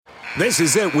This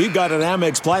is it. We've got an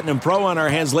Amex Platinum Pro on our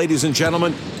hands, ladies and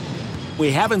gentlemen.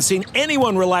 We haven't seen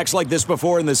anyone relax like this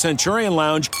before in the Centurion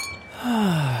Lounge.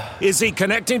 Is he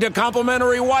connecting to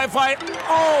complimentary Wi-Fi?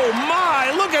 Oh,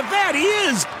 my. Look at that. He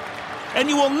is. And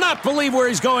you will not believe where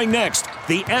he's going next.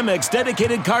 The Amex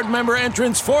dedicated card member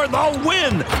entrance for the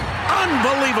win.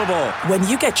 Unbelievable. When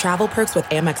you get travel perks with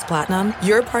Amex Platinum,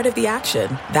 you're part of the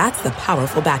action. That's the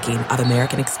powerful backing of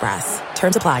American Express.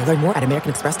 Terms apply. Learn more at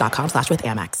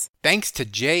americanexpress.com/withAmex. Thanks to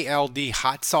JLD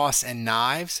Hot Sauce and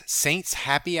Knives, Saints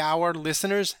Happy Hour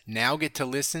listeners now get to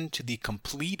listen to the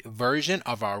complete version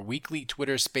of our weekly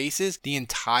Twitter Spaces the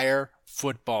entire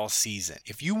football season.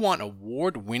 If you want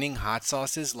award-winning hot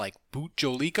sauces like Boot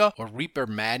Jolica or Reaper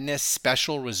Madness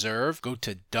Special Reserve, go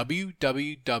to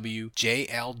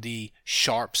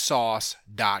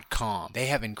www.jldsharpsauce.com. They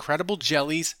have incredible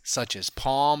jellies such as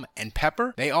palm and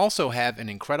pepper. They also have an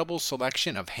incredible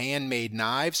selection of handmade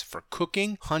knives for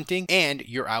cooking, hunting, and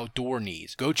your outdoor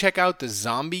needs. Go check out the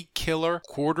Zombie Killer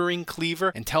Quartering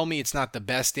Cleaver and tell me it's not the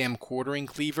best damn quartering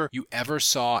cleaver you ever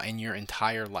saw in your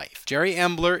entire life. Jerry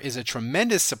Embler is a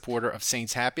tremendous supporter of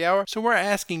Saints Happy Hour, so we're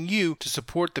asking you to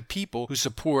support the people who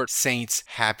support Saints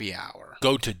Happy Hour.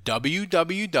 Go to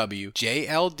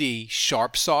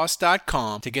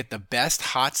www.jldsharpsauce.com to get the best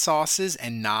hot sauces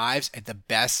and knives at the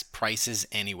best prices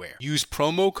anywhere. Use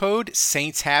promo code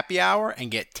Saints Happy Hour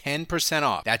and get 10%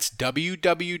 off. That's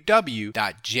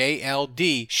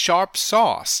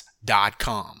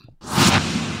www.jldsharpsauce.com.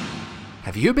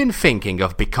 Have you been thinking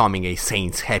of becoming a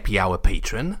Saints Happy Hour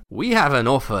patron? We have an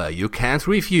offer you can't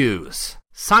refuse.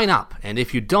 Sign up, and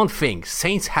if you don't think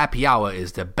Saints Happy Hour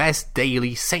is the best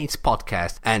daily Saints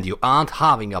podcast and you aren't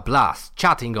having a blast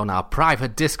chatting on our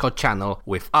private Discord channel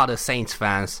with other Saints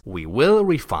fans, we will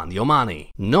refund your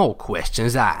money. No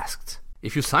questions asked.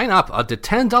 If you sign up at the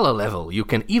 $10 level, you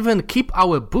can even keep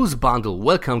our Boost Bundle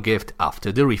welcome gift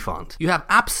after the refund. You have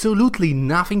absolutely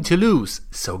nothing to lose,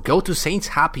 so go to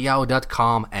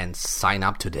saintshappyhour.com and sign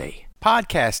up today.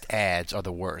 Podcast ads are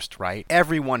the worst, right?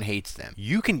 Everyone hates them.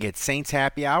 You can get Saints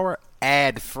Happy Hour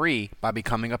ad-free by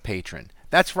becoming a patron.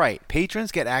 That's right.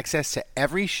 Patrons get access to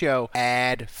every show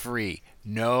ad-free.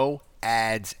 No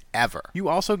ads ever. You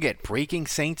also get Breaking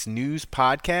Saints News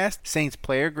podcast, Saints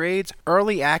player grades,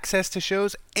 early access to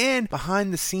shows, and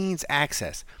behind-the-scenes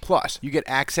access. Plus, you get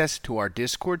access to our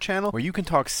Discord channel where you can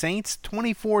talk Saints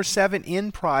 24/7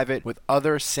 in private with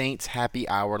other Saints Happy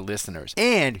Hour listeners.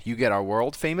 And you get our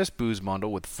world-famous booze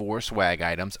bundle with 4 swag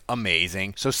items.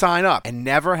 Amazing. So sign up and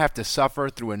never have to suffer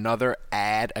through another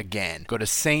ad again. Go to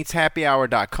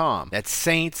saintshappyhour.com. That's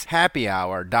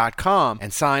saintshappyhour.com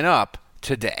and sign up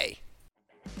today.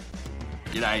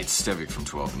 G'day, it's Stevic from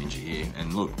 12 Ninja here,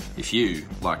 and look, if you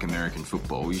like American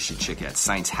football, you should check out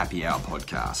Saints Happy Hour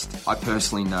podcast. I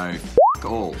personally know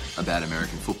all about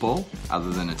American football, other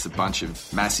than it's a bunch of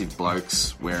massive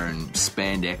blokes wearing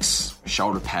spandex,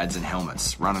 shoulder pads and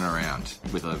helmets, running around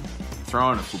with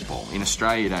throwing a football. In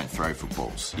Australia, you don't throw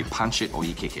footballs. You punch it or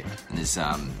you kick it, and there's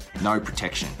no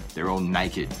protection. They're all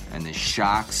naked, and there's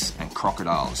sharks and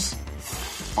crocodiles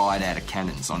fired out of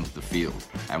cannons onto the field,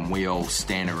 and we all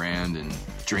stand around and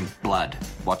drink blood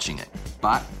watching it.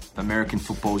 But if American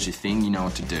football's your thing, you know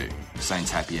what to do.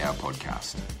 Saints Happy Hour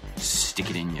podcast. Stick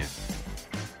it in your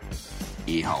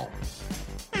ear hole.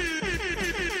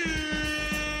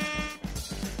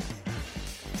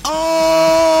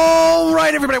 All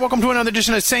right, everybody, welcome to another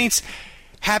edition of Saints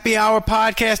Happy Hour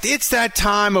podcast. It's that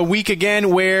time a week again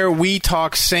where we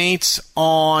talk Saints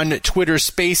on Twitter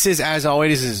Spaces. As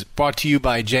always, this is brought to you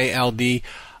by JLD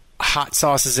Hot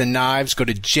Sauces and Knives. Go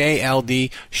to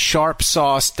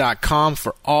jldsharpsauce.com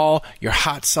for all your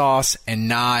hot sauce and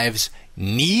knives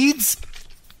needs.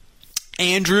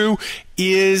 Andrew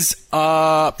is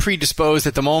predisposed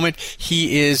at the moment.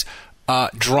 He is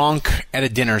drunk at a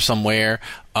dinner somewhere.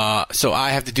 So I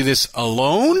have to do this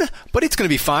alone, but it's going to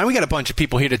be fine. We got a bunch of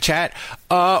people here to chat.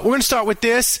 We're going to start with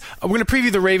this. We're going to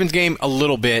preview the Ravens game a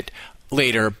little bit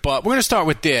later, but we're going to start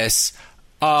with this.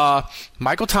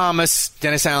 Michael Thomas,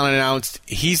 Dennis Allen announced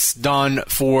he's done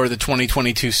for the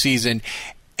 2022 season.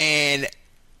 And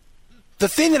the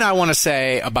thing that I want to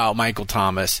say about Michael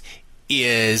Thomas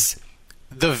is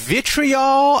the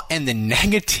vitriol and the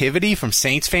negativity from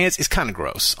Saints fans is kind of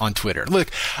gross on Twitter. Look,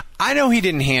 I know he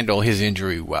didn't handle his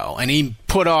injury well, and he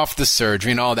put off the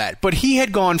surgery and all that, but he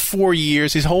had gone 4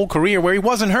 years, his whole career, where he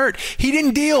wasn't hurt. He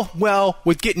didn't deal well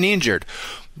with getting injured.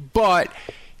 But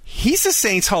he's a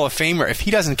Saints Hall of Famer if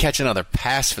he doesn't catch another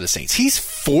pass for the Saints. He's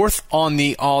 4th on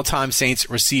the all-time Saints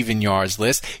receiving yards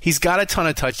list. He's got a ton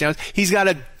of touchdowns. He's got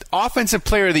a Offensive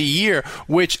Player of the Year,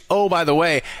 which, oh, by the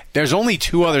way, there's only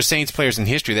 2 other Saints players in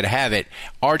history that have it.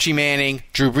 Archie Manning,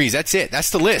 Drew Brees. That's it. That's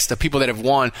the list of people that have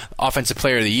won Offensive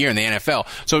Player of the Year in the NFL.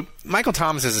 So Michael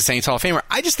Thomas is a Saints Hall of Famer.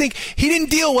 I just think he didn't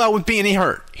deal well with being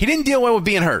hurt. He didn't deal well with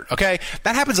being hurt, okay?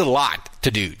 That happens a lot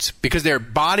to dudes because their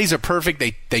bodies are perfect.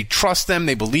 They trust them.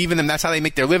 They believe in them. That's how they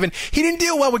make their living. He didn't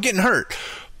deal well with getting hurt.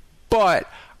 But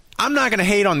I'm not going to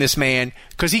hate on this man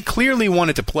because he clearly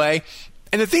wanted to play.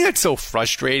 And the thing that's so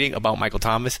frustrating about Michael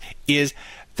Thomas is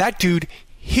that dude,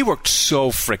 he worked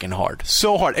so freaking hard.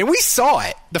 So hard. And we saw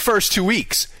it the first 2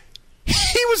 weeks.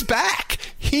 He was back.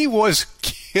 He was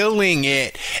killing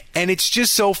it. And it's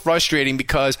just so frustrating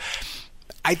because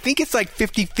I think it's like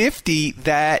 50-50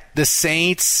 that the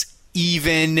Saints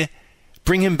even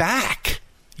bring him back,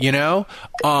 you know?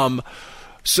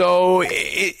 So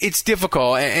it's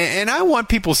difficult, and I want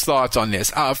people's thoughts on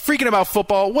this. Freaking About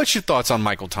Football, what's your thoughts on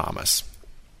Michael Thomas?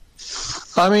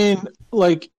 I mean,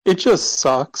 like, it just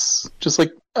sucks. Just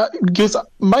like, because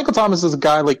Michael Thomas is a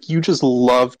guy like you just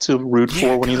love to root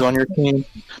for when he's on your team,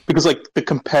 because like the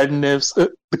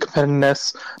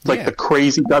competitiveness, like the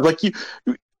crazy guy, like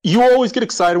you always get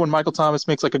excited when Michael Thomas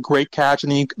makes like a great catch,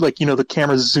 and then the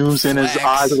camera zooms in, his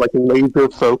eyes are like laser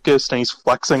focused, and he's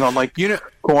flexing on like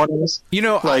corners.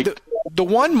 Like the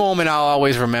one moment I'll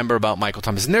always remember about Michael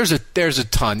Thomas, and there's a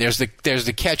ton. There's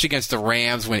the catch against the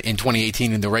Rams in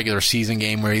 2018 in the regular season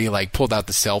game where he like pulled out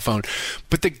the cell phone.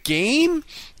 But the game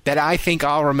that I think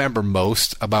I'll remember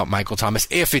most about Michael Thomas,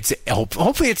 if it's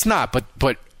hopefully it's not,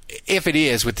 but if it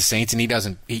is with the Saints and he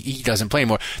doesn't play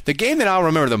anymore, the game that I'll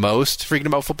remember the most, freaking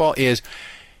about football, is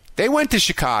they went to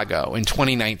Chicago in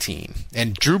 2019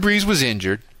 and Drew Brees was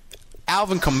injured.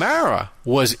 Alvin Kamara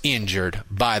was injured,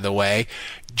 by the way.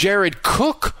 Jared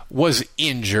Cook was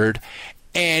injured.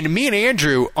 And me and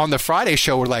Andrew on the Friday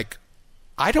show were like,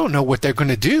 I don't know what they're going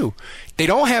to do. They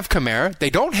don't have Kamara. They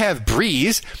don't have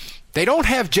Brees. They don't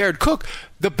have Jared Cook.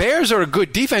 The Bears are a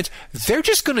good defense. They're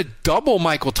just going to double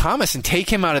Michael Thomas and take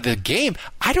him out of the game.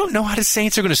 I don't know how the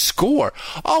Saints are going to score.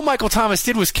 All Michael Thomas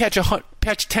did was catch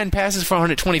 10 passes for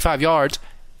 125 yards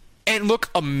and look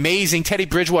amazing. Teddy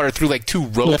Bridgewater threw like 2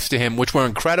 ropes to him, which were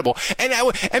incredible. And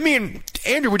I mean,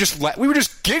 Andrew, we were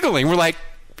just giggling. We're like,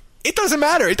 it doesn't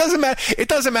matter. It doesn't matter. It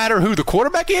doesn't matter who the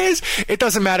quarterback is. It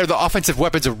doesn't matter the offensive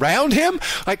weapons around him.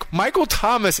 Like, Michael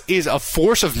Thomas is a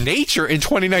force of nature in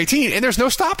 2019, and there's no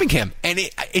stopping him. And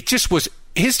it just was,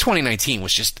 his 2019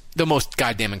 was just the most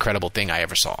goddamn incredible thing I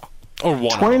ever saw. Or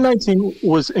one. 2019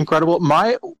 was incredible.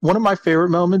 One of my favorite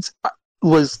moments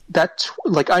was that,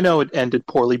 like, I know it ended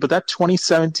poorly, but that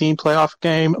 2017 playoff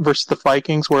game versus the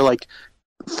Vikings where, like,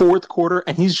 fourth quarter,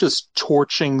 and he's just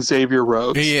torching Xavier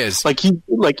Rhodes. He is. Xavier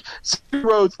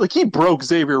Rhodes, he broke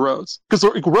Xavier Rhodes because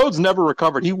Rhodes never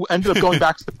recovered. He ended up going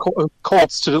back to the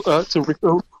Colts to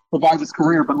revive his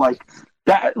career, but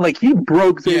he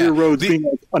broke Xavier Rhodes being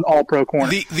like an all-pro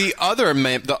corner. The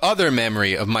other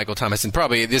memory of Michael Thomas, and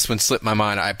probably this one slipped my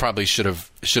mind. I probably should have.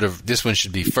 This one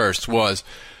should be first. Was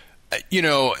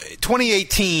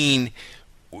 2018.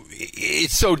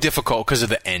 It's so difficult because of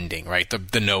the ending, right?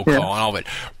 The no call and all of it.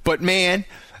 But, man,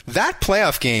 that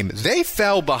playoff game, they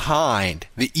fell behind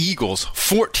the Eagles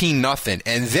 14-0,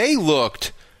 and they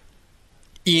looked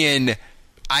in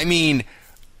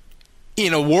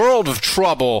a world of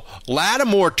trouble.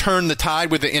 Lattimore turned the tide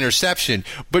with the interception,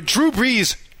 but Drew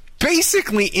Brees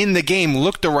basically in the game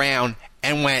looked around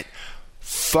and went,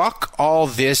 fuck all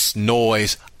this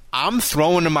noise. I'm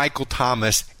throwing to Michael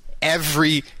Thomas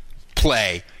every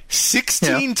play.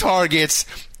 16 targets,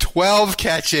 12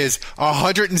 catches,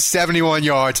 171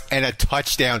 yards, and a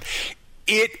touchdown.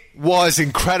 It was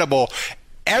incredible.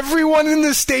 Everyone in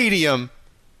the stadium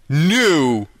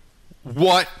knew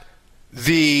what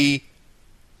the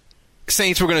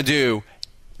Saints were going to do.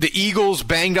 The Eagles'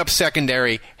 banged-up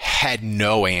secondary had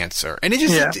no answer. And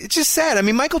it's just sad. I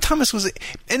mean, Michael Thomas was...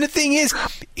 And the thing is,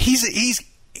 he's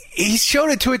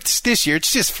shown it to it this year.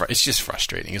 It's just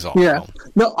frustrating is all. Yeah.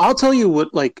 No, I'll tell you what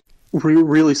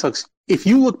really sucks. If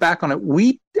you look back on it,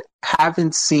 we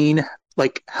haven't seen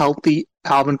healthy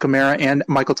Alvin Kamara and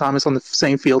Michael Thomas on the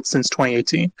same field since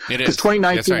 2018. Because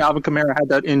 2019, right. Alvin Kamara had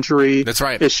that injury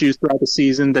issues throughout the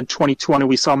season. Then 2020,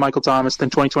 we saw Michael Thomas. Then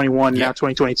 2021, now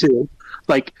 2022.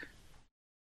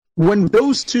 When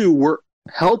those two were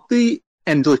healthy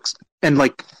and the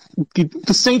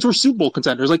Saints were Super Bowl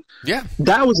contenders.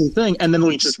 That was the thing, and then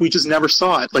we just never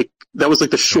saw it. That was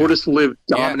the shortest lived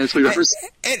dominance we've ever seen.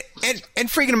 And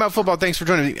freaking about football. Thanks for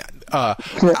joining me.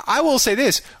 I will say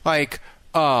this: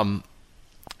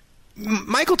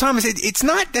 Michael Thomas. It's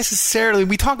not necessarily.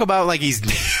 We talk about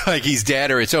he's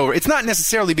dead or it's over. It's not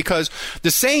necessarily because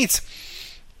the Saints.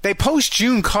 they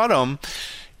post-June cut him.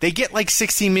 They get like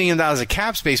 $16 million of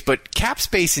cap space, but cap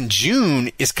space in June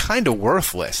is kind of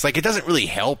worthless. Like, it doesn't really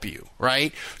help you,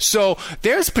 right? So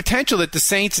there's potential that the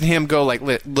Saints and him go like,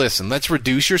 listen, let's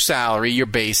reduce your salary, your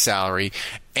base salary,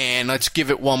 and let's give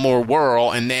it one more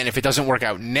whirl. And then if it doesn't work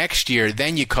out next year,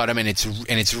 then you cut him, and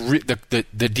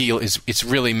the deal is it's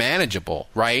really manageable,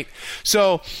 right?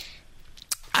 So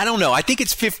I don't know. I think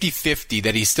it's 50-50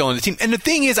 that he's still in the team. And the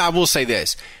thing is, I will say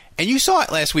this. And you saw it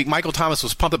last week. Michael Thomas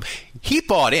was pumped up. He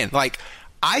bought in. Like,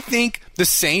 I think the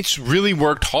Saints really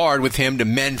worked hard with him to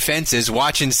mend fences.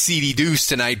 Watching CeeDee Deuce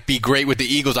tonight be great with the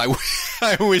Eagles. I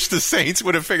wish the Saints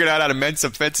would have figured out how to mend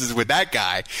some fences with that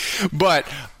guy. But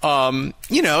it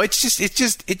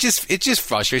just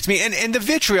frustrates me. And the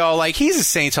vitriol, like, he's a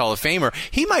Saints Hall of Famer.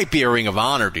 He might be a Ring of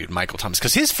Honor dude, Michael Thomas,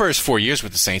 because his first 4 years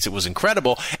with the Saints, it was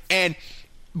incredible. And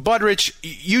Budrich,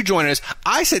 you joined us.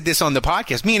 I said this on the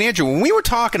podcast. Me and Andrew, when we were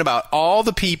talking about all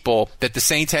the people that the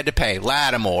Saints had to pay,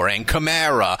 Lattimore and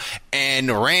Kamara and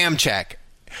Ramczyk,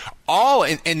 all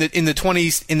in the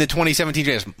 2017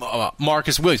 drafts,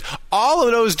 Marcus Williams, all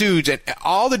of those dudes and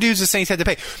all the dudes the Saints had to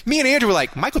pay. Me and Andrew were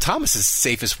like, Michael Thomas is the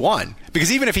safest one,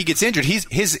 because even if he gets injured,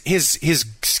 his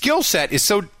skill set is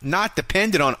so not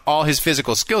dependent on all his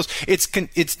physical skills. It's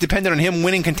dependent on him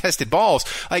winning contested balls.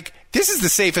 Like, this is the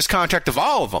safest contract of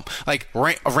all of them. Like,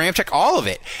 Ramczyk, all of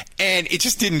it. And it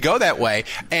just didn't go that way.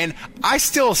 And I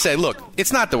still say, look,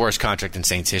 it's not the worst contract in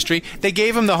Saints history. They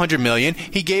gave him the $100 million.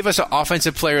 He gave us an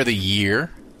Offensive Player of the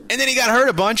Year. And then he got hurt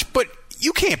a bunch. But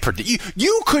you can't predict.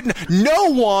 You couldn't.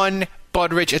 No one,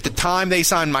 Budrich, at the time they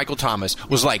signed Michael Thomas,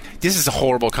 was like, this is a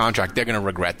horrible contract. They're going to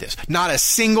regret this. Not a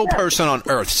single person on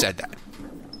earth said that.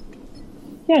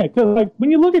 Yeah, because like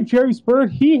when you look at Jerry Spurr,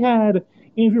 he had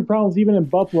injury problems even in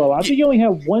Buffalo. I think he only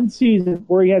had one season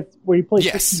where he played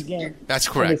 60 games. That's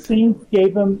correct. And the Saints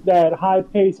gave him that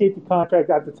high-paid safety contract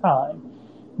at the time.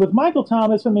 With Michael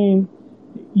Thomas, I mean,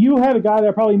 you had a guy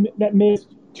that missed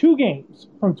 2 games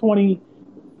from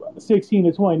 2016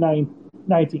 to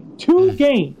 2019. 2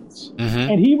 games.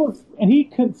 Mm-hmm. And he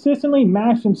consistently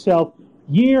matched himself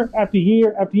year after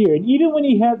year after year. And even when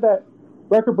he had that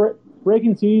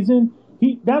record-breaking season,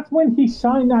 that's when he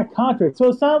signed that contract. So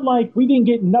it's not like we didn't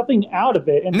get nothing out of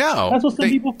it. And no. That's what some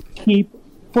people keep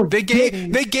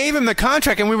forgetting. They gave him the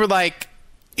contract, and we were like,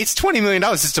 it's $20 million.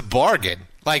 It's a bargain.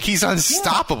 Like, he's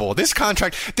unstoppable. Yeah.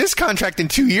 This contract in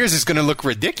 2 years is going to look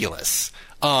ridiculous.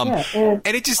 And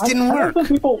it just didn't work.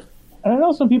 I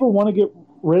know some people want to get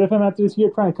rid of him after this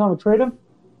year, trying to come and trade him.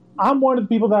 I'm one of the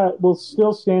people that will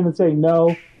still stand and say,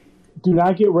 no, do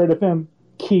not get rid of him.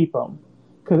 Keep him.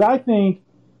 Because I think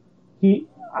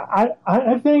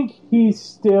I think he's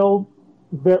still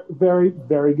very, very,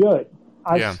 very good.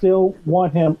 I still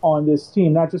want him on this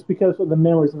team, not just because of the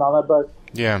memories and all that, but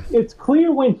it's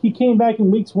clear when he came back in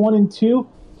weeks 1 and 2,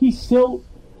 he still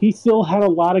had a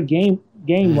lot of game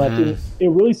left. And it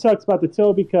really sucks about the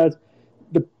toe, because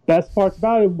the best parts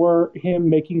about it were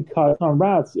him making cuts on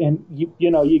routes, and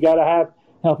you got to have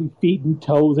healthy feet and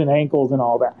toes and ankles and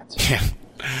all that. Yeah.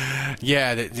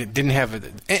 Yeah, they didn't have it.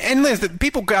 And Liz,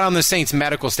 people got on the Saints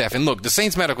medical staff, and look, the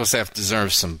Saints medical staff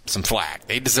deserves some flack.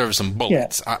 They deserve some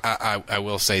bullets. Yeah. I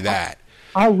will say that.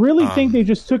 I really think they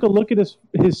just took a look at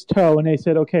his toe and they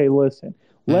said, okay, listen,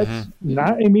 let's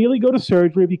not immediately go to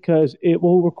surgery because it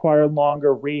will require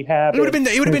longer rehab. It would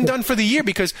have been done for the year,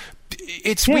 because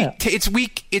it's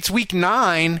week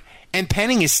 9. And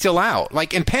Penning is still out.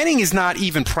 Like, and Penning is not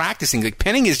even practicing. Like,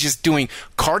 Penning is just doing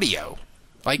cardio.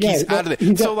 Like, he's out of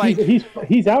the.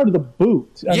 He's out of the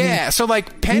boot. I mean, so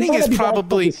like Penning is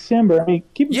probably December. I mean,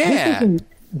 this is in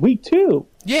week 2.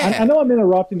 Yeah, I know I'm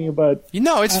interrupting you, but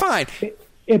it's fine.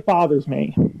 It bothers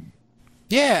me.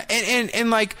 Yeah,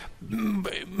 and like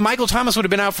Michael Thomas would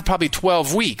have been out for probably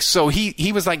 12 weeks. So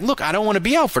he was like, look, I don't want to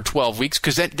be out for 12 weeks,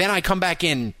 because then I come back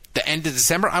in the end of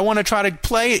December. I want to try to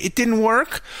play. It didn't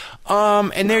work.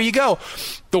 And there you go.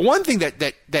 The one thing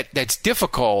that's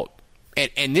difficult,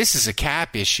 and this is a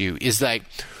cap issue, is like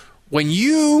when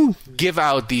you give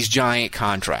out these giant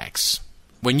contracts,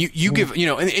 when you give,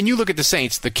 and you look at the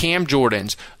Saints, the Cam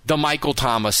Jordans, the Michael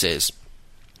Thomases,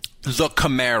 the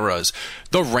Kamaras,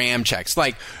 the Ramczyks,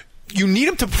 like, you need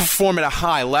them to perform at a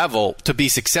high level to be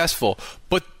successful.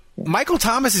 But Michael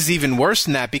Thomas is even worse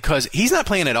than that, because he's not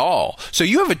playing at all. So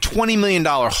you have a $20 million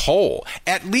hole,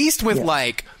 at least with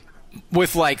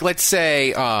let's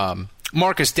say,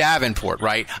 Marcus Davenport,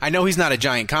 right? I know he's not a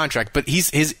giant contract, but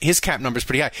his cap number is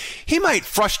pretty high. He might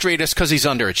frustrate us because he's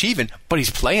underachieving, but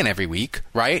he's playing every week,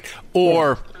 right?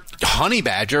 Or honey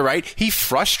badger, right? He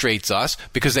frustrates us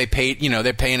because they're paying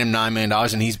him $9 million,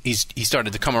 and he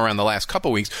started to come around the last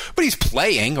couple weeks. But he's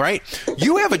playing, right?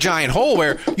 You have a giant hole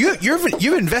where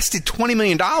you've invested $20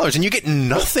 million and you get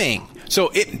nothing.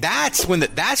 So that's when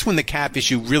the cap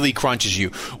issue really crunches you.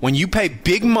 When you pay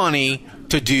big money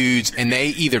to dudes and they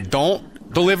either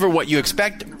don't deliver what you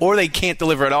expect or they can't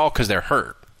deliver at all because they're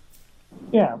hurt.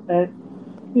 Yeah, and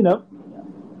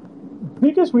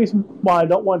biggest reason why I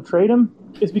don't want to trade him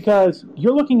is because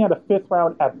you're looking at a 5th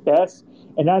round at best,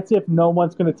 and that's if no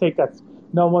one's going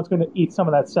to eat some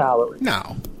of that salary.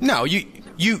 No,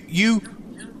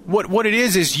 what it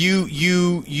is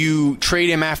you trade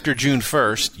him after June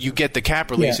 1st, you get the cap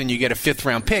release, and you get a 5th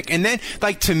round pick, and then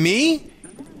to me,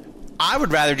 I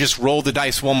would rather just roll the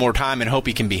dice one more time and hope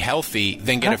he can be healthy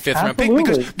than get a 5th round pick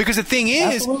because the thing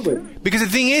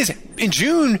is in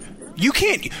June you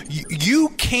can't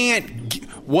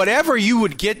whatever you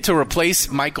would get to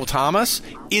replace Michael Thomas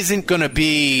isn't going to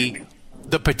be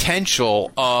the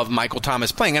potential of Michael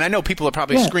Thomas playing. And I know people are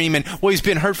probably screaming, well, he's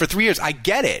been hurt for 3 years. I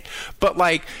get it. But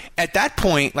at that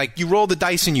point, you roll the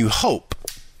dice and you hope.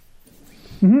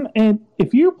 Mm-hmm. And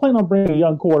if you're planning on bringing a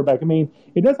young quarterback,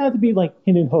 it doesn't have to be like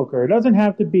Hendon Hooker. It doesn't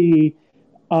have to be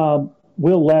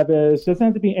Will Levis. It doesn't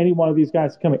have to be any one of these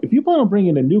guys coming. If you plan on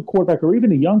bringing a new quarterback or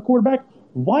even a young quarterback,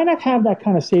 why not have that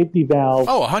kind of safety valve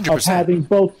 100%. of having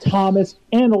both Thomas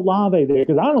and Olave there?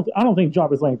 Because I don't think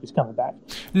Jarvis Landry's coming back.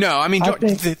 No,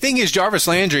 the thing is, Jarvis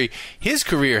Landry, his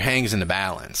career hangs in the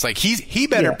balance. He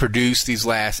better produce these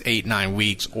last 8-9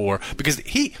 weeks, because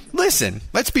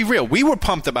let's be real. We were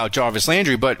pumped about Jarvis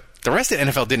Landry, but the rest of the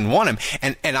NFL didn't want him.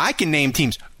 And I can name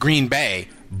teams: Green Bay,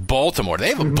 Baltimore. They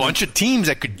have a bunch of teams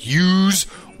that could use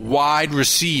wide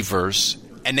receivers.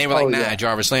 And they were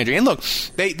Jarvis Landry. And look,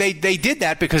 they did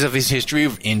that because of his history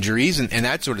of injuries and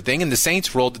that sort of thing. And the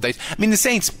Saints rolled the dice. The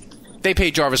Saints, they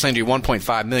paid Jarvis Landry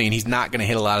 $1.5 million. He's not going to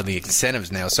hit a lot of the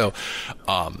incentives now. So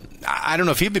I don't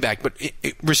know if he'll be back. But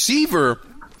receiver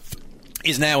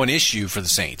is now an issue for the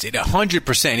Saints. It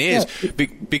 100% is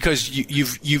because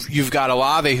you've got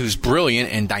Olave, who's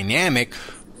brilliant and dynamic.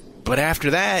 But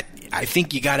after that, I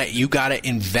think you gotta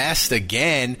invest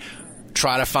again.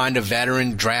 Try to find a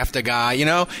veteran, draft a guy,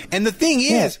 And the thing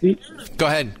is, go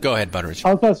ahead, Butteridge.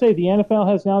 I was going to say the NFL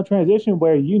has now transitioned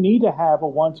where you need to have a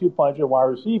 1-2 punch at wide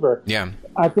receiver. Yeah,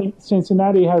 I think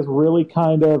Cincinnati has really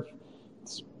got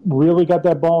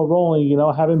that ball rolling.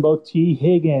 Having both T.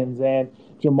 Higgins and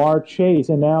Jamar Chase,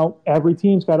 and now every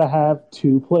team's got to have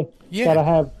two play. Yeah, got to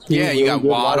have two. Yeah, you got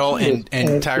Waddle and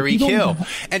Tyreek Hill.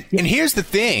 And here's the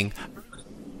thing: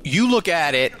 you look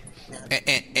at it.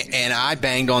 And I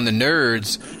banged on the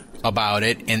nerds about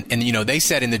it, and they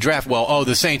said in the draft,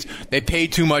 the Saints, they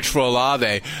paid too much for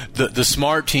Olave. The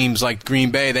smart teams like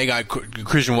Green Bay, they got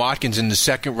Christian Watkins in the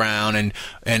 2nd round,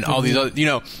 and all these other.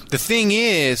 The thing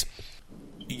is,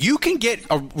 you can get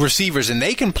receivers, and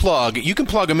you can plug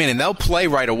them in, and they'll play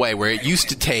right away. Where it used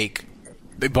to take,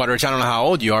 Butteridge, I don't know how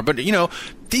old you are, but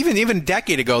even a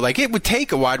decade ago, it would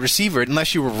take a wide receiver,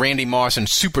 unless you were Randy Moss and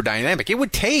super dynamic, it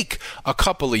would take a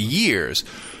couple of years.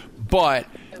 But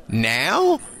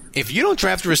now, if you don't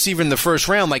draft a receiver in the 1st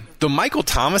round, like the Michael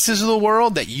Thomases of the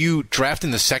world that you draft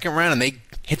in the 2nd round and they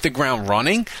hit the ground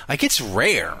running, it's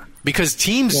rare. Because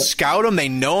teams scout them, they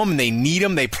know them, they need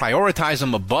them, they prioritize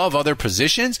them above other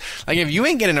positions. If you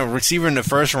ain't getting a receiver in the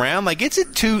 1st round,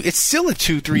 it's still a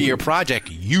 2-3 year project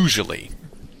usually.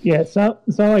 Yeah, it's not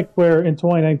like where in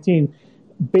 2019,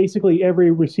 basically every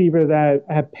receiver that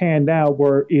had panned out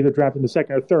were either drafted in the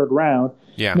 2nd or 3rd round.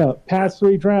 Yeah. Past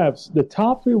 3 drafts, the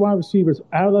top 3 wide receivers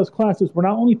out of those classes were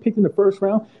not only picked in the 1st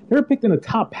round, they were picked in the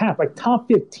top half, top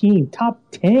 15, top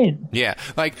 10. Yeah,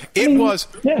 you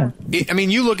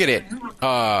look at it.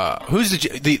 Who's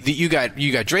you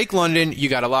got Drake London, you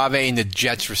got Olave, and the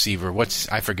Jets receiver.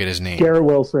 I forget his name. Garrett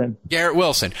Wilson.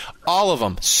 All of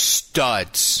them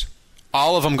studs.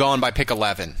 All of them gone by pick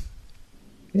 11.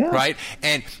 Yeah. Right?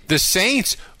 And the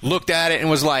Saints looked at it and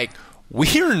was like,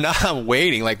 we're not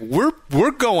waiting.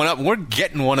 We're going up and we're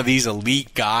getting one of these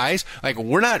elite guys.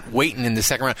 We're not waiting in the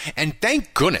 2nd round. And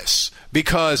thank goodness,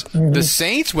 because the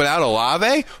Saints without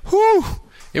Olave,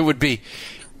 it would be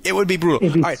brutal.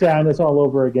 It'd be sadness all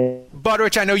over again.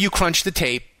 Butteridge, I know you crunch the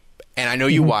tape, and I know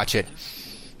you watch it.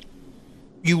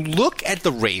 You look at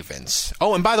the Ravens.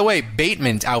 Oh, and by the way,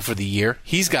 Bateman's out for the year.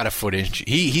 He's got a foot injury.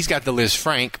 He's got the Liz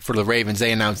Frank for the Ravens.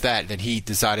 They announced that he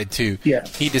decided to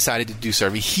do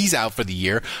surgery. He's out for the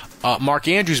year. Mark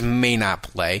Andrews may not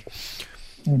play.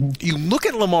 You look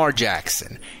at Lamar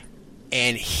Jackson.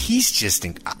 And he's just,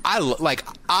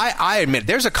 I admit,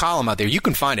 there's a column out there. You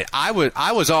can find it. I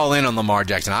was all in on Lamar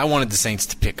Jackson. I wanted the Saints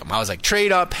to pick him. I was like,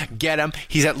 trade up, get him.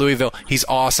 He's at Louisville. He's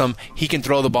awesome. He can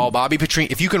throw the ball.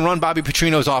 If you can run Bobby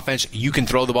Petrino's offense, you can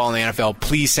throw the ball in the NFL.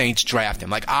 Please, Saints, draft him.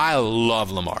 Like, I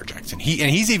love Lamar Jackson.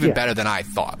 He's even better than I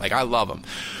thought. Like, I love him.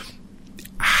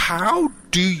 How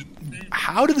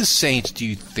do the Saints, do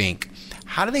you think,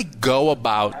 how do they go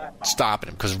about stopping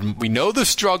him? Because we know the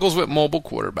struggles with mobile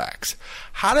quarterbacks.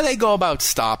 How do they go about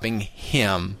stopping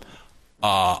him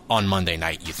on Monday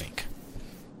night, you think?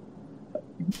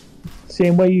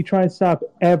 Same way you try and stop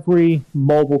every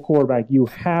mobile quarterback. You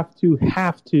have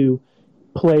to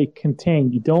play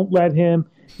contained. You don't let him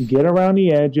get around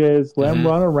the edges, let him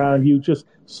run around. You just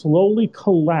slowly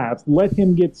collapse. Let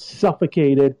him get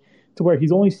suffocated to where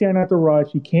he's only staring at the rush.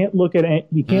 He can't look at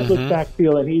look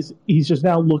backfield, and he's just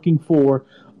now looking for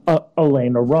a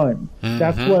lane to run.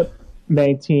 That's what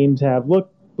many teams have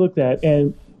looked at,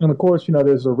 and of course,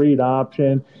 there's a read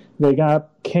option. They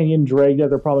got Kenyon Drake that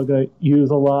they're probably going to use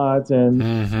a lot, and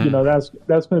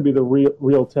that's going to be the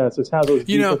real test. Is how those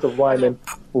defensive linemen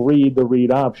read the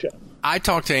read option. I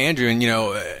talked to Andrew, and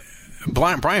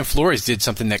Brian Flores did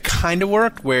something that kind of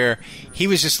worked, where he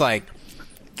was just like,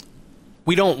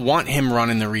 we don't want him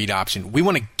running the read option. We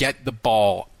want to get the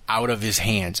ball out of his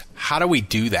hands. How do we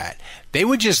do that? They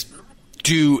would just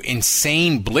do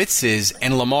insane blitzes,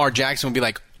 and Lamar Jackson would be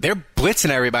like, they're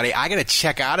blitzing everybody. I got to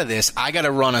check out of this. I got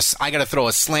to throw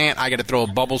a slant. I got to throw a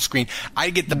bubble screen. I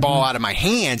get the ball out of my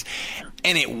hands.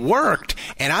 And it worked.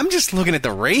 And I'm just looking at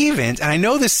the Ravens, and I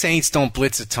know the Saints don't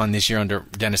blitz a ton this year under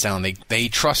Dennis Allen. They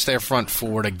trust their front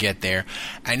four to get there.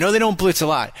 I know they don't blitz a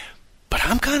lot. But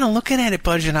I'm kind of looking at it,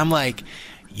 Budge, and I'm like,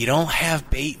 you don't have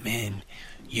Bateman.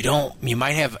 You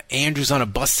might have Andrews on a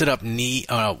busted up knee,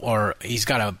 or he's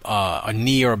got a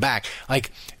knee or a back.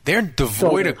 Like, they're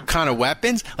devoid of kind of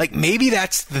weapons. Like, maybe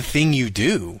that's the thing you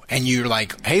do. And you're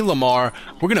like, hey, Lamar,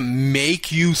 we're going to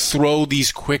make you throw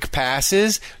these quick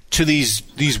passes to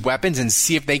these weapons and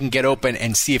see if they can get open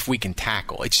and see if we can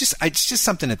tackle. It's just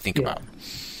something to think about.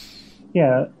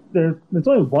 Yeah, there's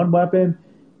only one weapon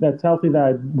that's healthy that I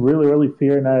really, really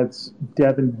fear, and that's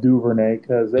Devin Duvernay,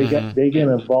 because they get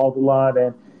involved a lot,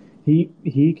 and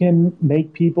he can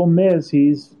make people miss.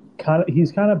 He's kind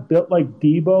of built like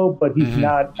Debo, but he's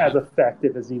not as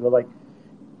effective as Debo. Like,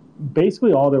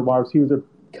 basically all their wide receivers are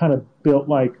kind of built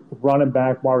like running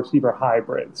back wide receiver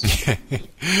hybrids.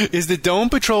 Is the Dome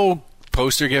Patrol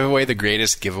poster giveaway the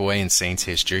greatest giveaway in Saints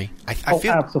history? I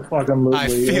feel absolutely. I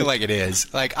feel like it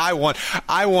is. Like, I want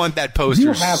that poster.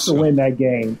 You have to win that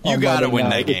game. You got to win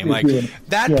that game. Like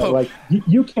that.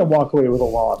 You can't walk away with a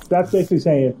loss. That's basically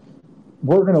saying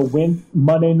we're going to win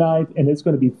Monday night, and it's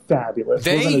going to be fabulous.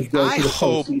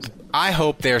 I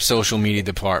hope their social media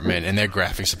department and their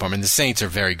graphics department, the Saints are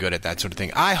very good at that sort of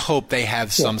thing. I hope they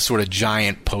have some sort of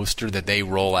giant poster that they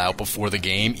roll out before the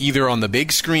game, either on the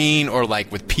big screen or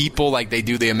like with people like they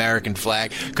do the American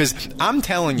flag. Because I'm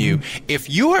telling you, if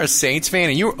you are a Saints fan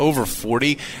and you're over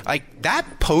 40, like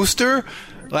that poster,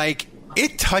 like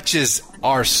it touches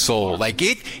our soul. Like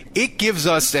it gives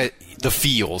us that. The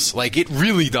feels. Like, it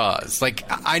really does. Like,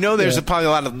 I know there's probably a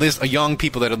lot of young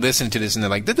people that are listening to this, and they're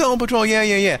like, the Dome Patrol,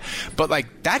 yeah. But,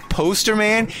 like, that poster,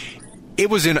 man, it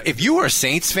was if you were a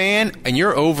Saints fan and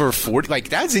you're over 40, like,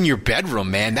 that's in your bedroom,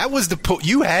 man. That was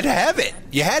you had to have it.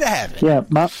 You had to have it. Yeah,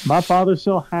 my father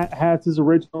still has his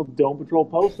original Dome Patrol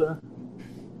poster.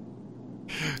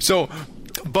 So,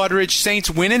 Budridge, Saints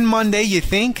winning Monday, you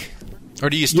think? Or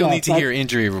do you still need to hear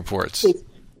injury reports?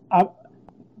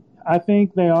 I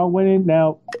think they are winning.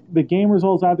 Now, the game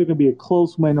results either going to be a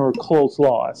close win or a close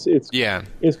loss. It's going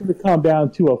to come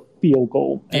down to a field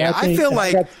goal. And I feel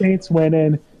like that Saints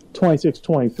winning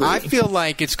 26-23. I feel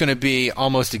like it's going to be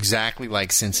almost exactly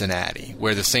like Cincinnati,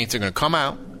 where the Saints are going to come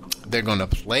out, they're going to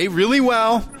play really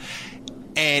well,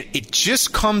 and it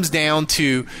just comes down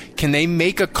to, can they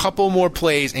make a couple more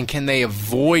plays, and can they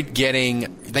avoid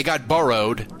getting – they got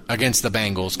burrowed against the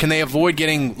Bengals. Can they avoid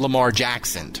getting Lamar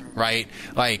Jackson, right?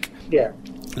 Like,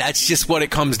 that's just what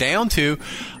it comes down to.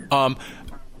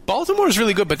 Baltimore is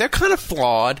really good, but they're kind of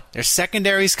flawed. Their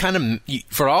secondary's kind of,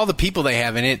 for all the people they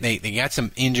have in it, they got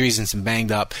some injuries and some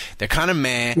banged up. They're kind of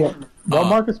meh. Yeah. No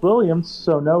Marcus Williams,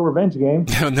 so no revenge game.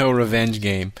 No revenge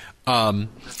game.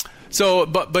 So,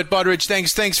 but Budridge,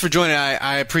 thanks for joining.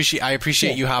 I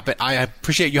appreciate you hopping. I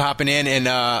appreciate you hopping in,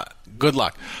 and good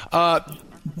luck.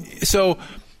 So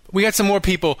we got some more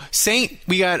people.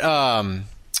 We got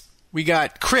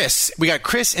Chris,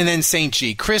 and then Saint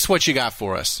G. Chris, what you got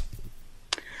for us?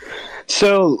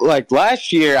 So, like,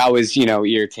 last year I was,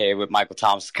 irritated with Michael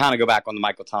Thomas. Kind of go back on the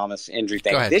Michael Thomas injury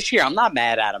thing. This year I'm not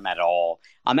mad at him at all.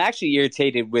 I'm actually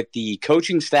irritated with the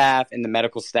coaching staff and the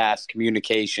medical staff's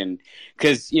communication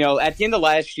because, at the end of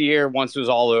last year, once it was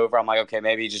all over, I'm like, okay,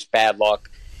 maybe just bad luck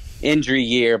injury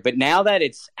year. But now that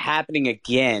it's happening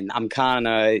again, I'm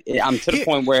to the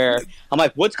point where I'm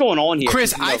like, what's going on here?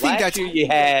 Chris, I think last year you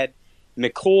had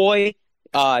McCoy,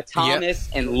 Thomas,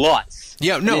 and Lutz.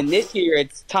 Yeah, no. And this year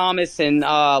it's Thomas and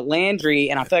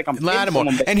Landry, and I feel like I'm Lattimore.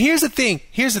 And here's the thing,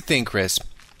 Chris,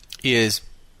 is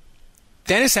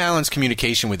Dennis Allen's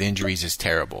communication with injuries is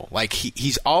terrible. Like,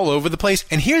 he's all over the place.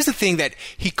 And here's the thing that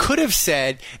he could have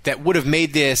said that would have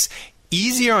made this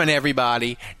easier on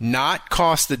everybody, not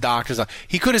cost the doctors.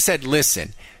 He could have said,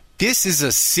 listen, this is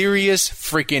a serious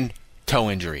freaking toe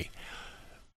injury.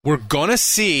 We're going to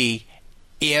see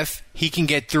if he can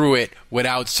get through it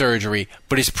without surgery,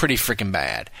 but it's pretty freaking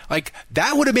bad. Like,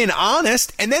 that would have been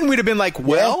honest, and then we'd have been like,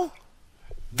 well,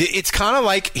 it's kind of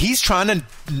like he's trying to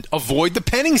avoid the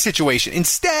Penning situation.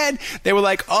 Instead, they were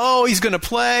like, oh, he's going to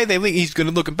play, he's going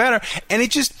to look better, and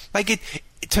it just,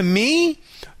 to me,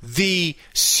 the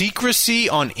secrecy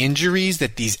on injuries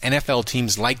that these NFL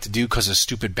teams like to do because of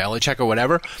stupid Belichick or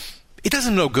whatever, it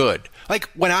doesn't look good.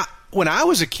 Like, when I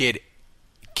was a kid,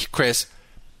 Chris,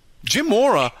 Jim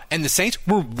Mora and the Saints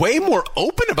were way more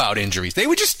open about injuries. They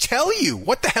would just tell you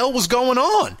what the hell was going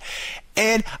on.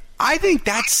 And I think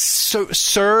that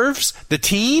serves the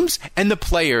teams and the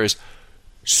players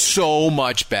so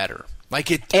much better.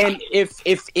 And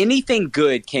if anything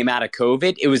good came out of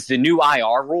COVID, it was the new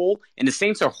IR rule, and the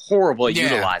Saints are horrible at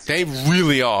utilizing it. They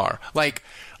really are.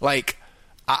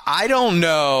 I don't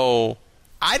know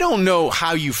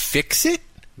how you fix it.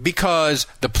 Because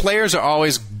the players are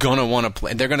always going to want to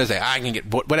play. They're going to say, I can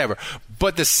get whatever.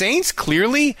 But the Saints,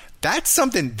 clearly, that's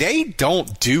something they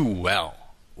don't do well.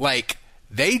 Like,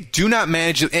 they do not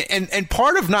manage it. And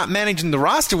part of not managing the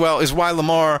roster well is why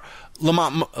Lamont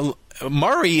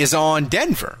Murray is on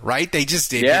Denver, right? They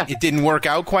just it didn't work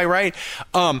out quite right.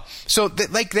 So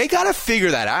they got to figure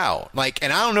that out.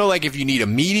 And I don't know, if you need a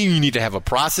meeting, you need to have a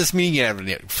process meeting, you have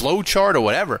a flow chart or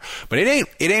whatever. But it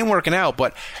ain't working out.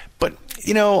 But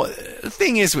the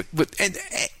thing is,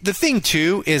 the thing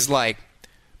too is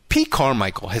Pete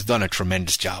Carmichael has done a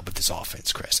tremendous job with this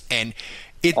offense, Chris, and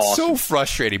it's so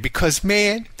frustrating because,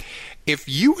 man, if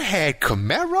you had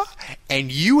Kamara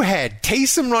and you had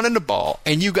Taysom running the ball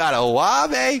and you got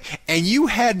Olave and you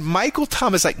had Michael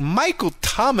Thomas, Michael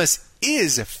Thomas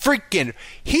is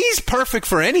he's perfect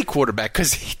for any quarterback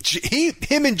because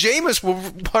him and Jameis were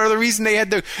part of the reason they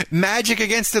had the magic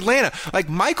against Atlanta.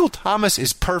 Michael Thomas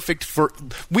is perfect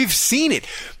we've seen it.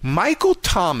 Michael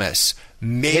Thomas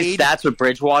his stats with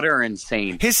Bridgewater are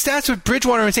insane.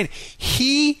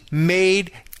 He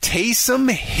made Taysom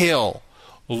Hill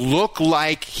look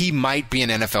like he might be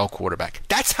an NFL quarterback.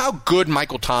 That's how good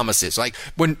Michael Thomas is.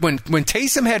 When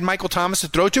Taysom had Michael Thomas to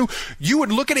throw to, you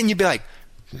would look at it and you'd be like,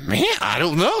 man, I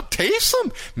don't know,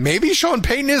 Taysom. Maybe Sean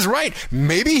Payton is right.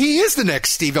 Maybe he is the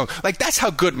next Steve Young. That's how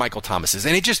good Michael Thomas is,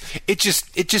 and it just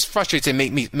frustrates and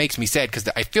makes me sad because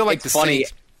I feel like it's funny.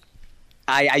 Saints.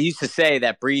 I used to say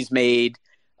that Breeze made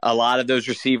a lot of those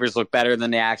receivers look better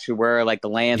than they actually were, like the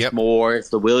Lance Moores,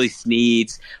 the Willie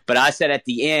Sneads. But I said at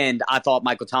the end, I thought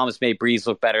Michael Thomas made Breeze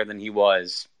look better than he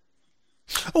was.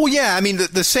 Oh yeah, I mean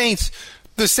the Saints,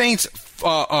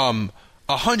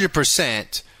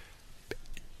 100%.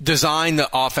 Design the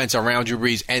offense around Drew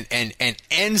Brees and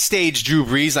end stage Drew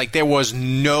Brees. There was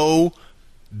no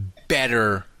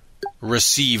better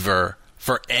receiver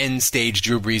for end stage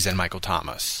Drew Brees than Michael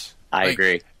Thomas. I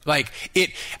agree. They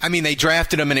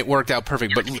drafted him and it worked out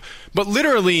perfect. But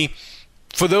literally,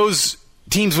 for those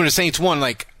teams when the Saints won,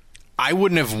 I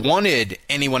wouldn't have wanted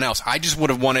anyone else. I just would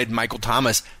have wanted Michael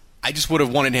Thomas. I just would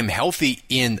have wanted him healthy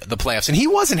in the playoffs. And he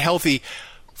wasn't healthy.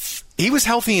 He was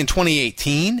healthy in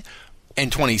 2018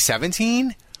 and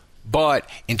 2017, but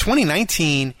in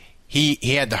 2019 he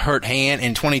had the hurt hand.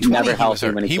 In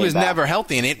 2020 he was never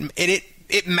healthy, and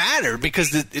it mattered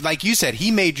because like you said,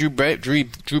 he made Drew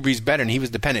Brees better, and he was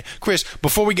dependent. Chris,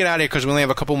 before we get out of here, because we only have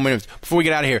a couple more minutes, before we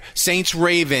get out of here, Saints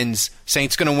going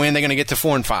to win. They're going to get to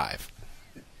 4-5.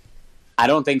 I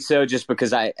don't think so, just because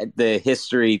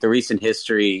the recent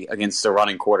history against the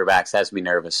running quarterbacks has me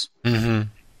nervous. Mm-hmm.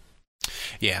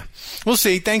 Yeah. We'll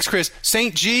see. Thanks, Chris.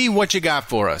 St. G, what you got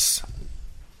for us?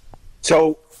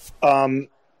 So,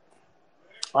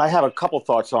 I have a couple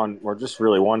thoughts or just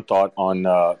really one thought on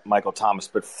Michael Thomas.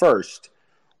 But first,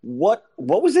 what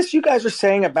was this you guys are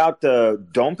saying about the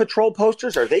Dome Patrol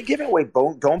posters? Are they giving away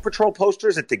Dome Patrol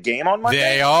posters at the game on Monday?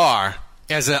 They are.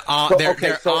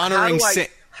 They're honoring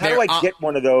How do I get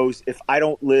one of those if I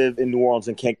don't live in New Orleans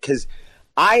and can't? Because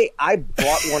I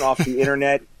bought one off the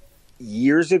internet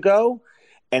years ago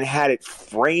and had it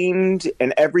framed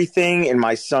and everything in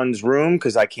my son's room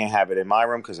because I can't have it in my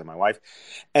room because of my wife.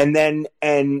 And then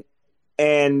and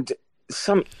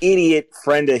some idiot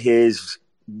friend of his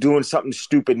doing something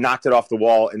stupid knocked it off the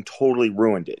wall and totally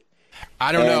ruined it.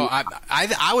 I don't know.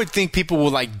 I would think people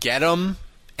will like get them.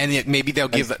 And maybe they'll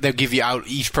give you out.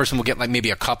 Each person will get like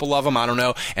maybe a couple of them. I don't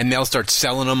know, and they'll start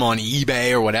selling them on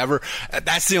eBay or whatever.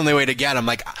 That's the only way to get them.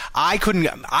 Like I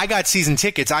got season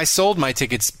tickets. I sold my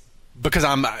tickets because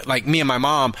I'm like me and my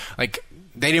mom. Like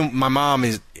they didn't. My mom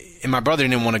and my brother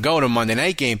didn't want to go to a Monday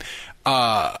night game.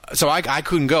 So I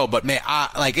couldn't go. But man,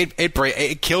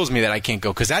 it kills me that I can't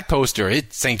go because that poster,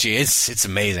 it's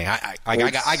amazing. I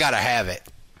gotta have it.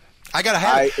 I gotta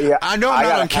have it. Yeah, I know I'm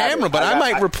not on camera, but I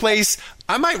might replace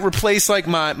like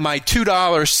my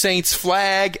 $2 Saints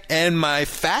flag and my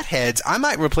Fatheads. I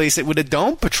might replace it with a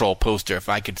Dome Patrol poster if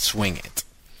I could swing it.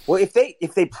 Well, if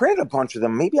they print a bunch of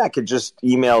them, maybe I could just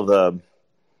email the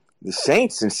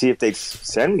Saints and see if they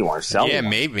send me one or sell me one. Yeah,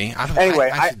 maybe. Anyway,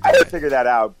 I gotta figure that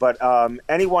out. But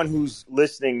anyone who's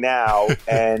listening now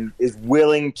and is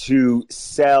willing to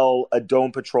sell a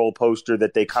Dome Patrol poster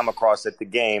that they come across at the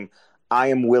game, I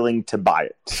am willing to buy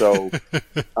it. So,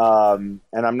 and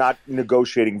I'm not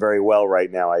negotiating very well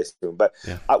right now, I assume. But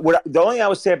the only thing I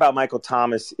would say about Michael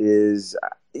Thomas is,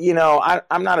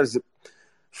 I'm not as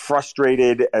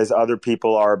frustrated as other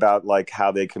people are about like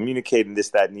how they communicate and this,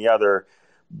 that, and the other.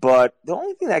 But the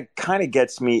only thing that kind of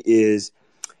gets me is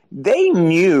they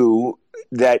knew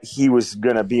that he was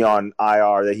going to be on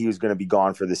IR, that he was going to be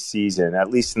gone for the season, at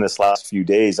least in this last few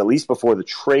days, at least before the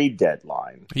trade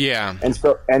deadline. Yeah.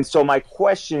 And so my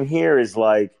question here is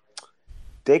like,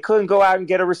 they couldn't go out and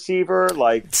get a receiver.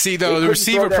 Like, see though, the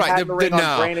receiver price,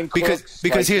 no,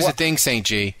 because here's the thing, St.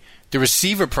 G, the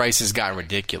receiver prices got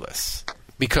ridiculous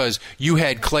because you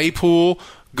had Claypool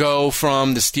go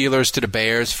from the Steelers to the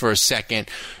Bears for a second.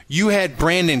 You had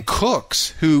Brandon Cooks,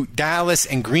 who Dallas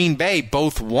and Green Bay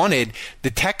both wanted.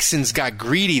 The Texans got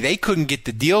greedy. They couldn't get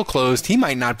the deal closed. He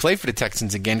might not play for the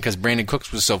Texans again because Brandon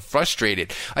Cooks was so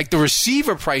frustrated. Like, the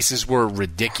receiver prices were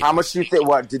ridiculous. How much do you think?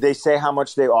 What did they say? How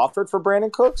much they offered for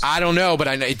Brandon Cooks? I don't know, but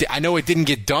I know it didn't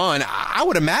get done. I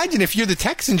would imagine if you're the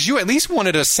Texans, you at least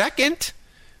wanted a second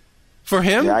for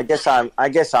him. Yeah, I guess I'm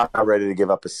not ready to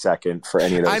give up a second for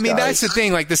any of those. I mean, guys. That's the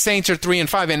thing. Like, the Saints are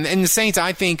 3-5, and the Saints,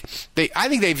 I think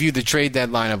they view the trade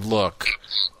deadline of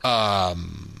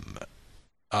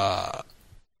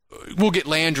we'll get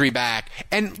Landry back.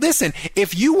 And listen,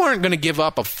 if you weren't going to give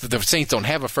up the Saints don't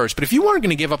have a first, but if you weren't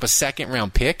going to give up a second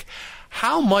round pick,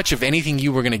 how much of anything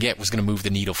you were going to get was going to move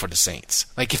the needle for the Saints?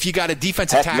 Like, if you got a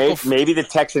defensive tackle, maybe the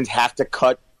Texans have to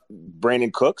cut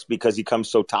Brandon Cooks because he comes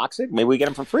so toxic. Maybe we get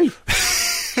him for free.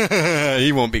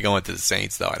 He won't be going to the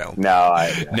Saints, though. I don't.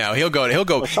 No, he'll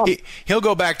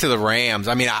go back to the Rams.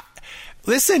 I mean,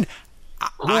 listen.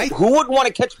 Who wouldn't want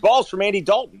to catch balls from Andy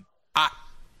Dalton?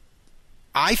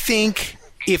 I think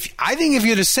if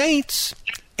you're the Saints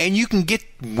and you can get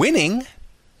winning,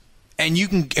 and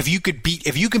if you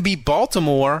can beat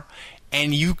Baltimore,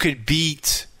 and you could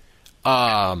beat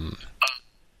the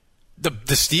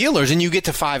Steelers, and you get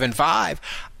to 5-5,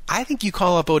 I think you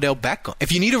call up Odell Beckham.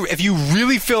 If you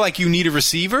really feel like you need a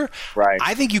receiver, right?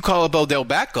 I think you call up Odell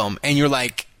Beckham, and you're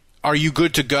like, "Are you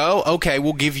good to go? Okay,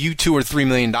 we'll give you $2 or $3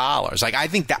 million." Like, I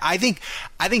think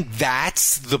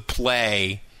that's the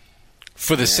play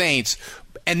for the Saints.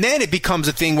 And then it becomes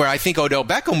a thing where I think Odell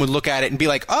Beckham would look at it and be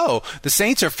like, "Oh, the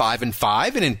Saints are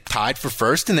 5-5 and tied for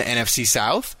first in the NFC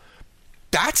South."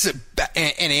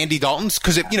 And Andy Dalton's,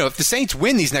 because if the Saints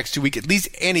win these next 2 weeks, at least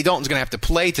Andy Dalton's going to have to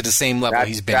play to the same level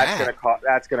he's been at.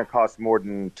 That's going to cost more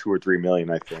than $2 or $3 million,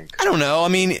 I think. I don't know. I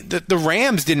mean, the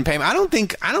Rams didn't pay him. I don't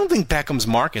think Beckham's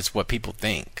market's what people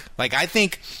think. Like, I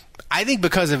think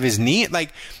because of his knee,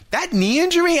 like that knee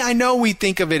injury. I know we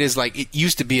think of it as like it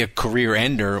used to be a career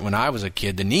ender when I was a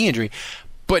kid, the knee injury.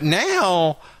 But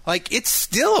now, like, it's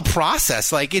still a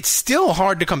process. Like, it's still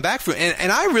hard to come back from.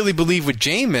 And I really believe with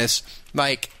Jameis,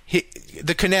 like,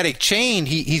 the kinetic chain,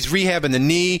 he's rehabbing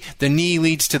the knee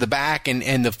leads to the back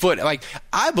and the foot. Like,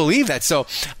 I believe that. So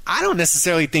I don't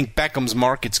necessarily think Beckham's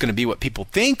market's going to be what people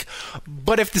think.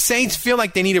 But if the Saints feel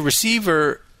like they need a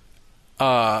receiver,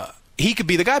 he could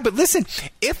be the guy. But listen,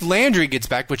 if Landry gets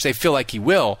back, which they feel like he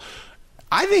will,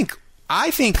 I think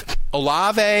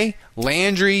Olave,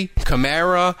 Landry,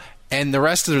 Kamara, and the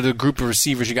rest of the group of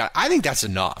receivers you got, I think that's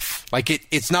enough. Like,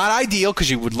 it's not ideal because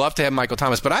you would love to have Michael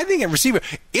Thomas, but I think at receiver,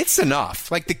 it's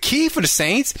enough. Like, the key for the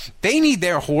Saints, they need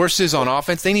their horses on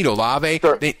offense. They need Olave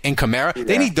and Kamara. Yeah.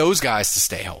 They need those guys to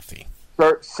stay healthy.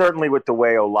 certainly with the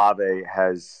way Olave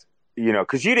has,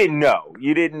 because you didn't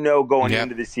know going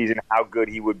into the season how good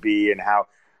he would be and how,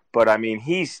 but I mean,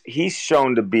 he's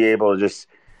shown to be able to just,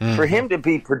 for him to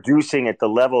be producing at the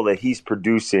level that he's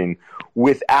producing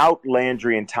without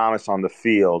Landry and Thomas on the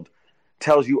field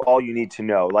tells you all you need to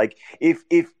know. Like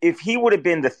if he would have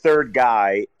been the third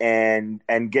guy and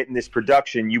getting this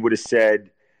production, you would have said,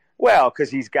 well,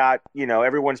 because he's got,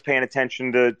 everyone's paying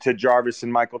attention to Jarvis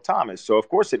and Michael Thomas. So of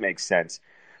course it makes sense.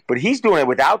 But he's doing it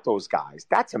without those guys.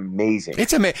 That's amazing.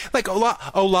 It's amazing. Like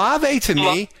Olave to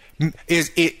me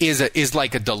is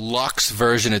like a deluxe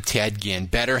version of Ted Ginn.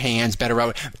 Better hands, better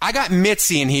route. I got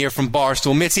Mitzi in here from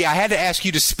Barstool. Mitzi, I had to ask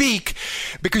you to speak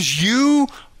because you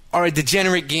are a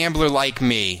degenerate gambler like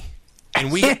me,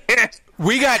 and we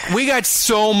got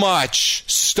so much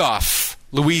stuff.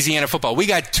 Louisiana football. We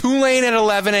got Tulane at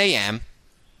 11 a.m.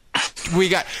 We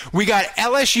got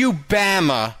LSU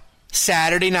Bama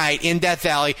Saturday night in Death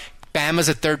Valley. Bama's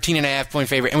a 13.5-point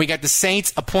favorite. And we got the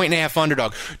Saints a 1.5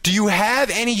 underdog. Do you have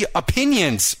any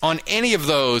opinions on any of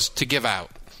those to give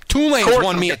out? Tulane's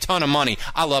won me a ton of money.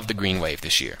 I love the Green Wave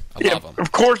this year. I love them.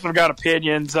 Of course I've got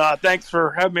opinions. Thanks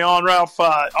for having me on, Ralph.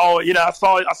 I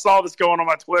saw this going on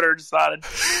my Twitter. Decided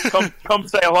come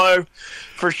say hello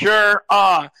for sure.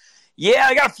 Yeah,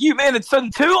 I got a few minutes. So the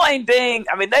Tulane thing,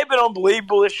 I mean, they've been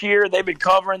unbelievable this year. They've been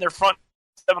covering their front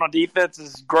seven on defense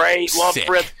is great. Love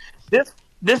Fritz.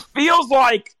 This feels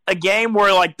like a game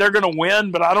where like they're going to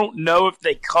win, but I don't know if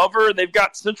they cover. They've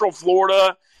got Central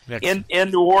Florida in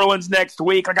New Orleans next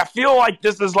week. Like I feel like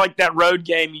this is like that road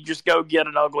game. You just go get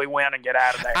an ugly win and get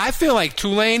out of there. I feel like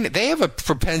Tulane, they have a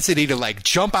propensity to like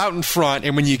jump out in front,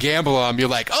 and when you gamble on them, you're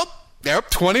like, oh, they're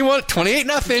up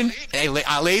 28-0.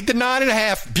 I laid the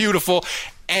 9.5. Beautiful.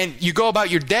 And you go about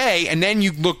your day, and then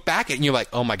you look back at it, and you're like,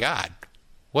 oh, my God,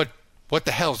 what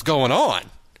the hell's going on?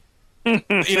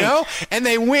 And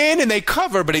they win, and they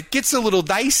cover, but it gets a little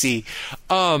dicey.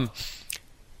 I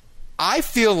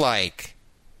feel like,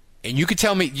 and you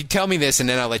tell me this, and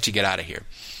then I'll let you get out of here.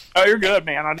 Oh, you're good,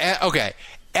 man. Okay.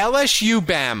 LSU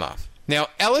Bama. Now,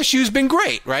 LSU's been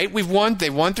great, right? They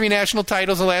won 3 national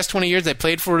titles in the last 20 years. They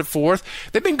played for the 4th.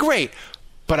 They've been great.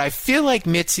 But I feel like,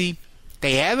 Mitzi,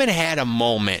 they haven't had a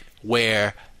moment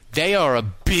where they are a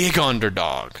big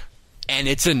underdog and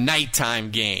it's a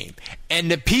nighttime game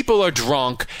and the people are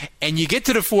drunk and you get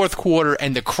to the 4th quarter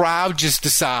and the crowd just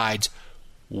decides,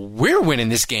 we're winning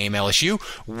this game, LSU.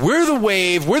 We're the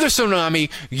wave. We're the tsunami.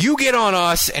 You get on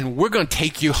us, and we're going to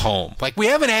take you home. Like, we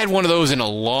haven't had one of those in a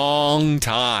long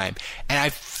time. And I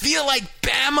feel like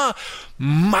Bama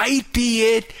might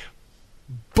be it,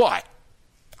 but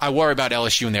I worry about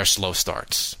LSU and their slow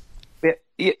starts.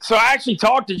 So I actually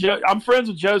talked to Joe. I'm friends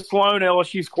with Joe Sloan,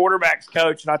 LSU's quarterbacks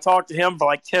coach, and I talked to him for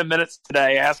like 10 minutes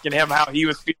today, asking him how he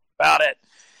was feeling about it.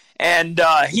 And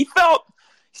he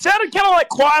sounded kind of like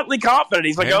quietly confident.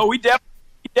 He's like, we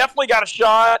definitely got a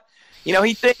shot.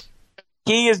 He thinks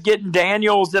he is getting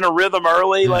Daniels in a rhythm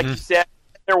early. Like you said,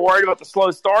 they're worried about the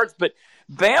slow starts. But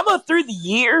Bama through the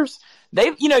years,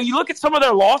 you look at some of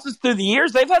their losses through the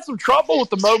years, they've had some trouble with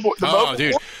the mobile.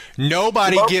 Dude.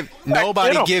 Nobody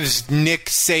gives Nick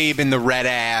Saban the red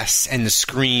ass and the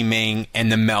screaming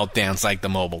and the meltdowns like the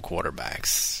mobile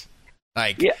quarterbacks.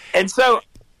 And so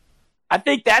I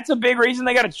think that's a big reason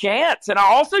they got a chance. And I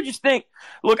also just think,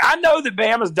 look, I know that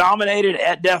Bama's dominated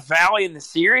at Death Valley in the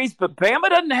series, but Bama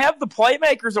doesn't have the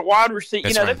playmakers at wide receiver.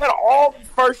 Right. They've had all these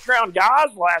first-round guys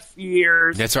the last few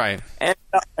years. That's right. And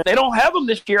they don't have them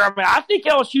this year. I mean, I think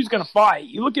LSU's going to fight.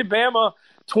 You look at Bama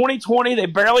 2020, they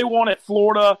barely won at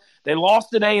Florida. They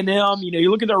lost at A&M.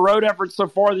 You look at their road efforts so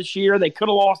far this year, they could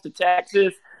have lost to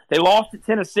Texas. They lost to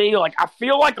Tennessee. Like, I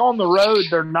feel like on the road,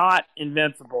 they're not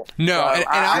invincible. No, so, and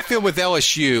I feel with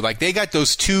LSU, like, they got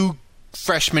those 2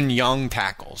 freshman young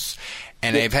tackles,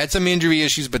 and they've had some injury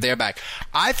issues, but they're back.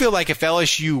 I feel like if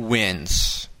LSU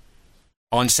wins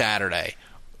on Saturday,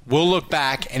 we'll look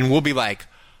back and we'll be like,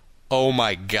 oh,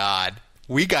 my God,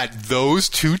 we got those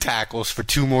 2 tackles for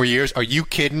 2 more years. Are you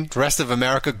kidding? The rest of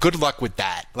America, good luck with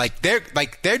that.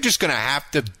 They're just going to have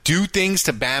to do things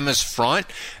to Bama's front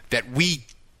that we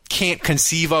can't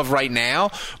conceive of right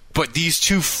now, but these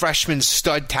 2 freshman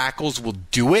stud tackles will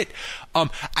do it.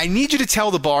 I need you to tell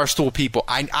the Barstool people,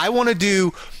 I want to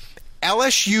do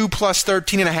LSU plus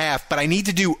 13.5, but I need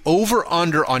to do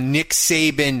over-under on Nick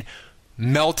Saban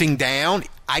melting down.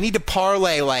 I need to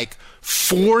parlay like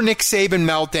 4 Nick Saban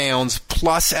meltdowns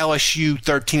plus LSU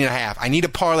 13.5. I need to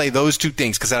parlay those 2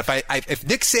 things because if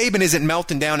Nick Saban isn't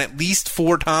melting down at least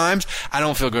 4 times, I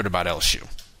don't feel good about LSU.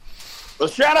 Well,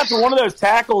 shout out to one of those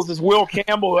tackles is Will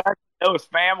Campbell, who actually know his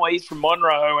family. He's from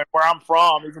Monroe, and where I'm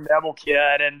from, he's a Neville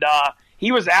kid. And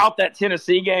he was out that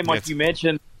Tennessee game, like you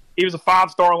mentioned. He was a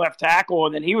 5-star left tackle,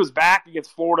 and then he was back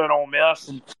against Florida and Ole Miss.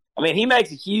 And I mean, he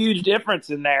makes a huge difference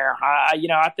in there.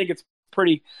 I think it's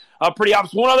pretty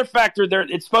obvious. One other factor there: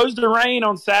 it's supposed to rain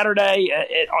on Saturday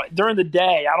during the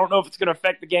day. I don't know if it's going to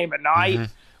affect the game at night,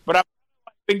 but I've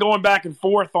been going back and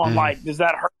forth on does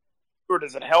that hurt or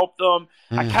does it help them?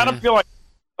 I kind of feel like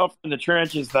up in the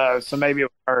trenches though, so maybe it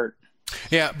would hurt.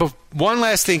 Yeah, but one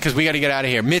last thing because we got to get out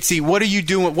of here. Mitzi, what are you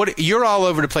doing? You're all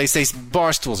over the place.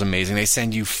 Barstool's amazing. They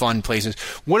send you fun places.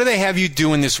 What do they have you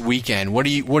doing this weekend? Where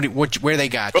they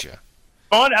got you?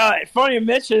 Funny you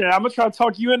mentioned it. I'm gonna try to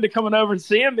talk you into coming over and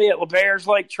seeing me at LeBears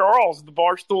Lake Charles, the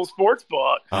Barstool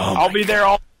Sportsbook. I'll be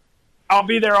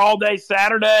there all day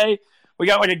Saturday. We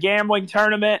got like a gambling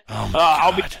tournament.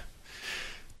 I'll be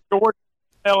Georgia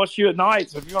LSU at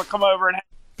night. So if you want to come over and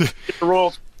get the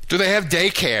rules. Do they have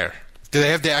daycare?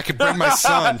 I could bring my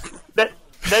son.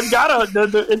 They've got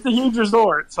it's a huge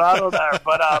resort, so I don't know.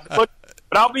 But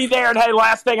I'll be there. And hey,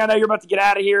 last thing, I know you're about to get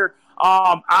out of here.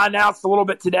 I announced a little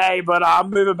bit today, but I'm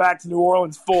moving back to New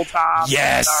Orleans full time.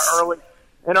 Yes.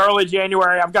 In early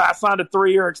January, I signed a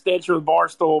 3-year extension with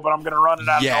Barstool, but I'm going to run it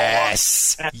out.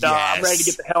 Yes. And I'm ready to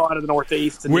get the hell out of the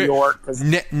Northeast to New York.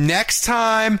 Next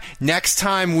time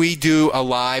we do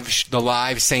the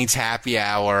live Saints Happy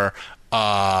Hour.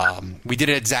 We did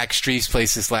it at Zach Streef's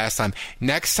place this last time.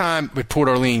 Next time with Port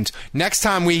Orleans. Next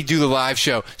time we do the live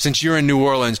show, since you're in New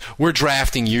Orleans, we're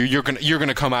drafting you. You're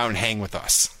gonna come out and hang with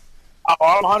us. Oh,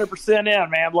 I'm 100% in,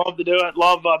 man. Love to do it.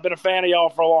 Been a fan of y'all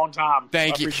for a long time.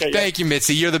 Thank you,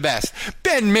 Mitzi. You're the best.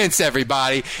 Ben Mintz,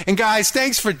 everybody. And guys,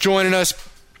 thanks for joining us.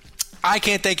 I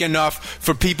can't thank enough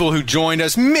for people who joined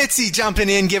us. Mitzi jumping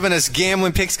in, giving us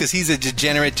gambling picks because he's a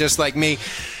degenerate just like me.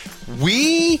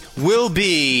 We will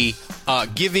be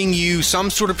giving you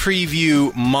some sort of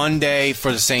preview Monday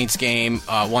for the Saints game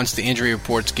once the injury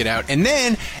reports get out. And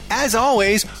then, as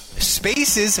always,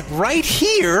 Spaces right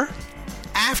here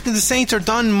after the Saints are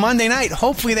done Monday night.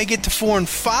 Hopefully they get to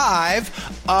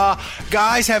 4-5.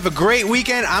 Guys, have a great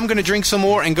weekend. I'm going to drink some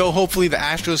more and go. Hopefully the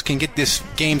Astros can get this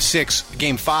Game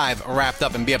 5 wrapped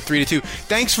up and be up 3-2.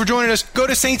 Thanks for joining us. Go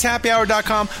to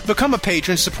saintshappyhour.com. Become a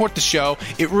patron. Support the show.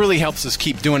 It really helps us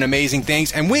keep doing amazing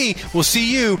things. And we will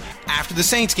see you after the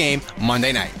Saints game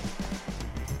Monday night.